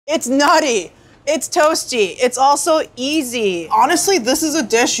It's nutty. It's toasty. It's also easy. Honestly, this is a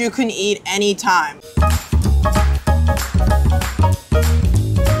dish you can eat anytime.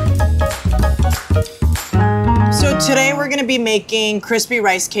 So today we're gonna be making crispy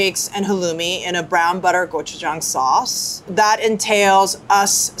rice cakes and halloumi in a brown butter gochujang sauce. That entails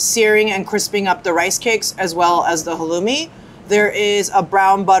us searing and crisping up the rice cakes as well as the halloumi. There is a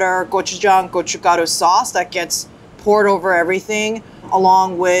brown butter gochujang gochugaru sauce that gets poured over everything,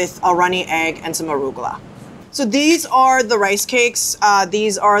 along with a runny egg and some arugula. So these are the rice cakes.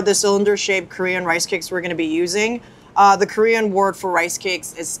 These are the cylinder-shaped Korean rice cakes we're gonna be using. The Korean word for rice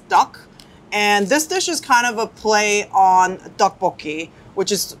cakes is tteok. And this dish is kind of a play on tteokbokki,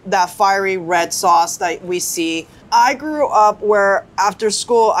 which is that fiery red sauce that we see. I grew up where after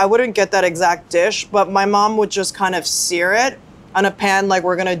school, I wouldn't get that exact dish, but my mom would just kind of sear it on a pan like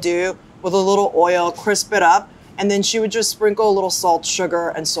we're gonna do with a little oil, crisp it up, and then she would just sprinkle a little salt, sugar,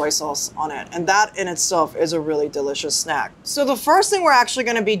 and soy sauce on it. And that in itself is a really delicious snack. So the first thing we're actually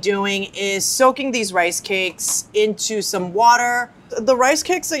gonna be doing is soaking these rice cakes into some water. The rice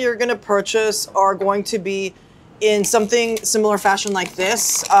cakes that you're gonna purchase are going to be in something similar fashion like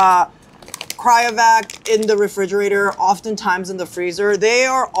this. Cryovac in the refrigerator, oftentimes in the freezer. They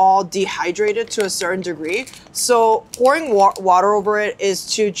are all dehydrated to a certain degree. So pouring water over it is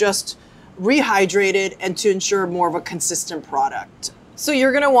to just rehydrate it and to ensure more of a consistent product. So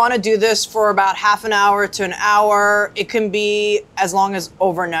you're gonna wanna do this for about half an hour to an hour. It can be as long as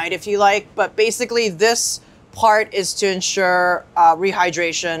overnight if you like, but basically this part is to ensure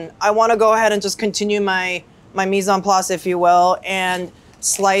rehydration. I wanna go ahead and just continue my mise en place, if you will, and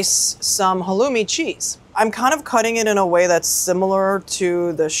slice some halloumi cheese. I'm kind of cutting it in a way that's similar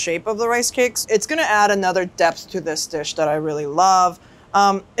to the shape of the rice cakes. It's gonna add another depth to this dish that I really love.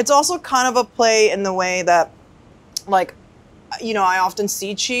 It's also kind of a play in the way that, like, you know, I often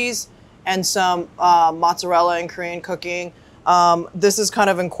see cheese and some mozzarella in Korean cooking. This is kind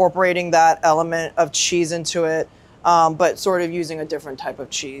of incorporating that element of cheese into it, but sort of using a different type of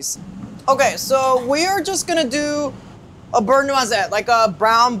cheese. Okay, so we are just gonna do a beurre noisette, like a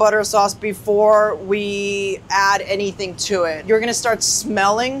brown butter sauce before we add anything to it. You're gonna start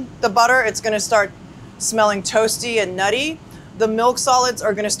smelling the butter. It's gonna start smelling toasty and nutty. The milk solids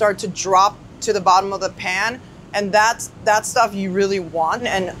are gonna start to drop to the bottom of the pan, and that stuff you really want,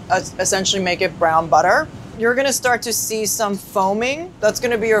 and essentially make it brown butter. You're gonna start to see some foaming. That's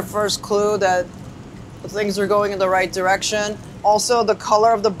gonna be your first clue that things are going in the right direction. Also, the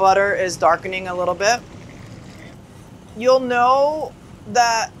color of the butter is darkening a little bit. You'll know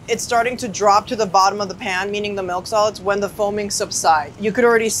that it's starting to drop to the bottom of the pan, meaning the milk solids, when the foaming subsides. You could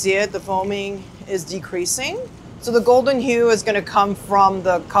already see it, the foaming is decreasing. So the golden hue is gonna come from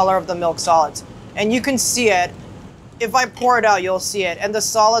the color of the milk solids. And you can see it. If I pour it out, you'll see it. And the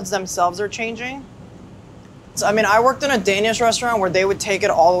solids themselves are changing. So, I mean, I worked in a Danish restaurant where they would take it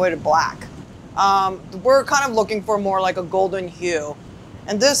all the way to black. We're kind of looking for more like a golden hue.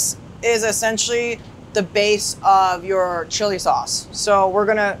 And this is essentially the base of your chili sauce. So we're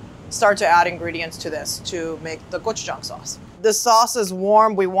gonna start to add ingredients to this to make the gochujang sauce. The sauce is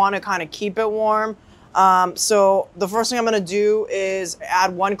warm. We wanna kind of keep it warm. So the first thing I'm gonna do is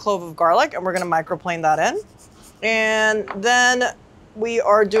add 1 clove of garlic, and we're gonna microplane that in. And then we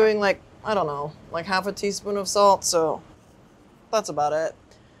are doing, like, I don't know, like half a teaspoon of salt. So that's about it.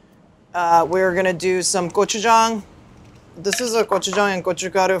 We're gonna do some gochujang. This is a gochujang and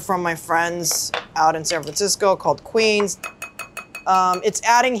gochugaru from my friends out in San Francisco called Queens. It's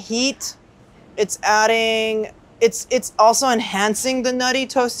adding heat. It's also enhancing the nutty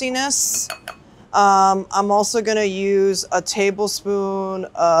toastiness. I'm also gonna use a tablespoon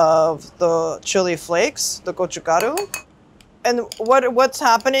of the chili flakes, the gochugaru. And what's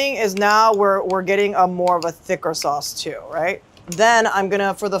happening is now we're getting a more of a thicker sauce too, right? Then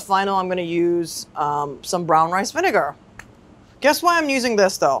for the final, I'm gonna use some brown rice vinegar. Guess why I'm using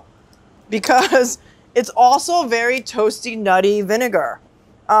this though? Because it's also very toasty, nutty vinegar.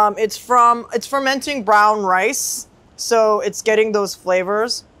 It's fermenting brown rice, so it's getting those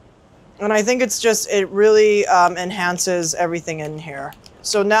flavors. And I think it really enhances everything in here.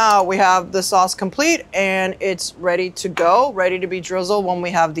 So now we have the sauce complete and it's ready to go, ready to be drizzled when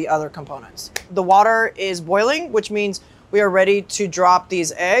we have the other components. The water is boiling, which means we are ready to drop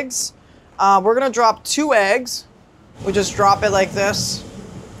these eggs. We're gonna drop 2 eggs. We just drop it like this.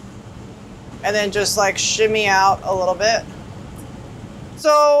 And then just like shimmy out a little bit.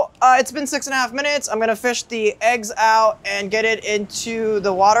 So it's been 6.5 minutes. I'm gonna fish the eggs out and get it into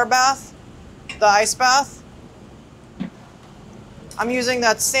the water bath, the ice bath. I'm using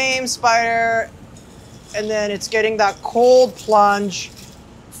that same spider, and then it's getting that cold plunge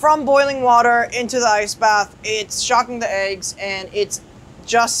from boiling water into the ice bath, it's shocking the eggs and it's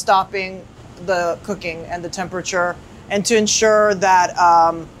just stopping the cooking and the temperature, and to ensure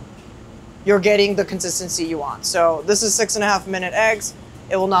that you're getting the consistency you want. So this is 6.5-minute eggs.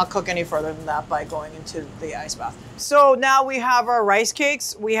 It will not cook any further than that by going into the ice bath. So now we have our rice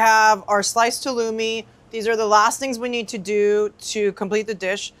cakes. We have our sliced halloumi. These are the last things we need to do to complete the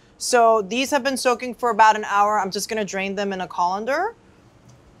dish. So these have been soaking for about an hour. I'm just gonna drain them in a colander.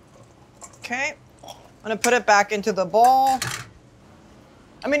 Okay, I'm gonna put it back into the bowl.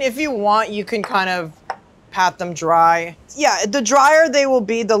 I mean, if you want, you can kind of pat them dry. Yeah, the drier they will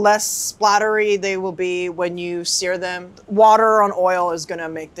be, the less splattery they will be when you sear them. Water on oil is gonna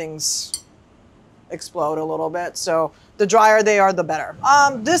make things explode a little bit. So the drier they are, the better.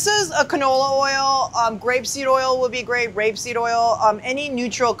 This is a canola oil. Grapeseed oil would be great, rapeseed oil, any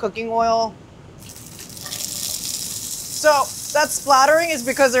neutral cooking oil. So that splattering is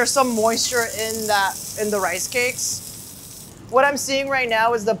because there's some moisture in the rice cakes. What I'm seeing right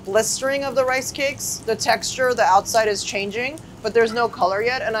now is the blistering of the rice cakes. The texture, the outside is changing, but there's no color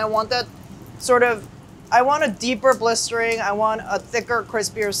yet. And I want that sort of, I want a deeper blistering. I want a thicker,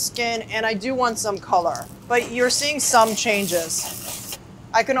 crispier skin, and I do want some color. But you're seeing some changes.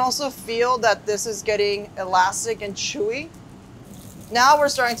 I can also feel that this is getting elastic and chewy. Now we're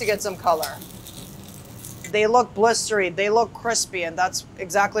starting to get some color. They look blistery, they look crispy, and that's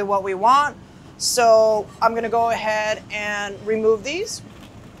exactly what we want. So I'm gonna go ahead and remove these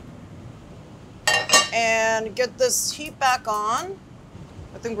and get this heat back on.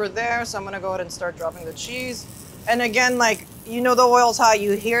 I think we're there, so I'm gonna go ahead and start dropping the cheese. And again, like, you know the oil's hot,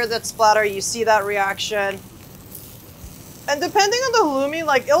 you hear that splatter, you see that reaction. And depending on the halloumi,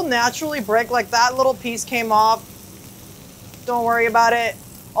 like, it'll naturally break. Like, that little piece came off. Don't worry about it.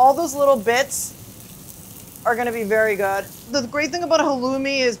 All those little bits are gonna be very good. The great thing about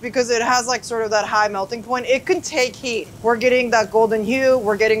halloumi is because it has like sort of that high melting point, it can take heat. We're getting that golden hue,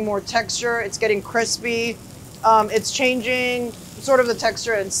 we're getting more texture, it's getting crispy. It's changing sort of the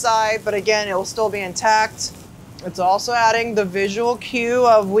texture inside, but again, it will still be intact. It's also adding the visual cue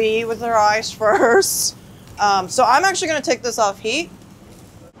of we eat with our eyes first. So I'm actually gonna take this off heat.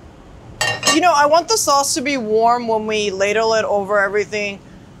 You know, I want the sauce to be warm when we ladle it over everything,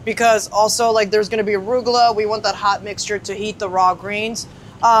 because also like there's gonna be arugula. We want that hot mixture to heat the raw greens.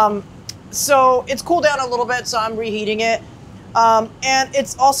 So it's cooled down a little bit, so I'm reheating it. And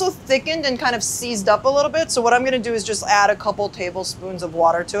it's also thickened and kind of seized up a little bit. So what I'm gonna do is just add a couple tablespoons of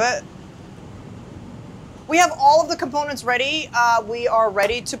water to it. We have all of the components ready. We are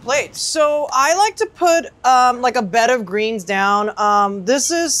ready to plate. So I like to put like a bed of greens down.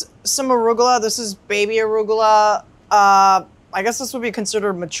 This is some arugula. This is baby arugula. I guess this would be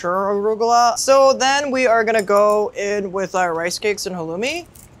considered mature arugula. So then we are gonna go in with our rice cakes and halloumi.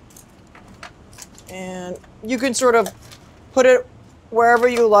 And you can sort of put it wherever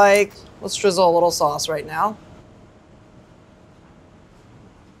you like. Let's drizzle a little sauce right now.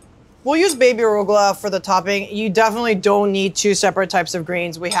 We'll use baby arugula for the topping. You definitely don't need two separate types of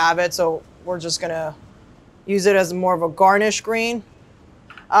greens. We have it, so we're just gonna use it as more of a garnish green.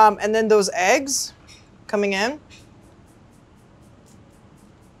 And then those eggs coming in.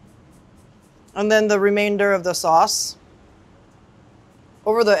 And then the remainder of the sauce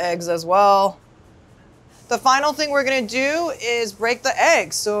over the eggs as well. The final thing we're gonna do is break the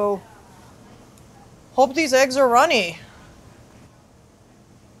eggs. So hope these eggs are runny.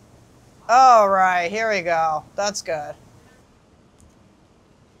 All right, here we go. That's good.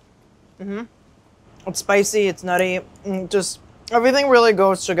 It's spicy, it's nutty, just everything really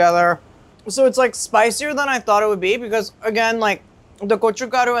goes together. So it's like spicier than I thought it would be, because again, like the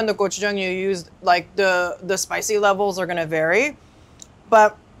gochugaru and the gochujang you used, like the spicy levels are gonna vary,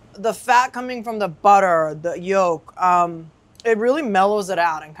 but the fat coming from the butter, the yolk, it really mellows it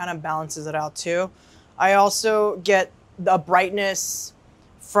out and kind of balances it out too. I also get the brightness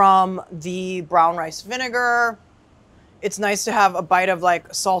from the brown rice vinegar. It's nice to have a bite of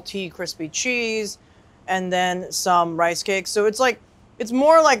like salty, crispy cheese and then some rice cakes. So it's like, it's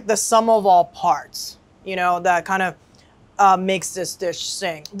more like the sum of all parts, you know, that kind of makes this dish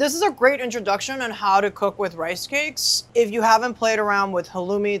sing. This is a great introduction on how to cook with rice cakes. If you haven't played around with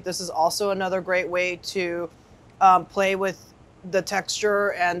halloumi, this is also another great way to play with the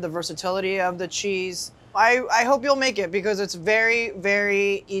texture and the versatility of the cheese. I hope you'll make it because it's very,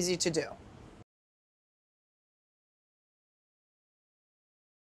 very easy to do.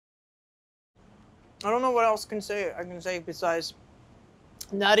 I don't know what else I can say besides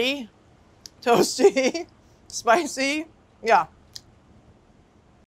nutty, toasty, spicy. Yeah.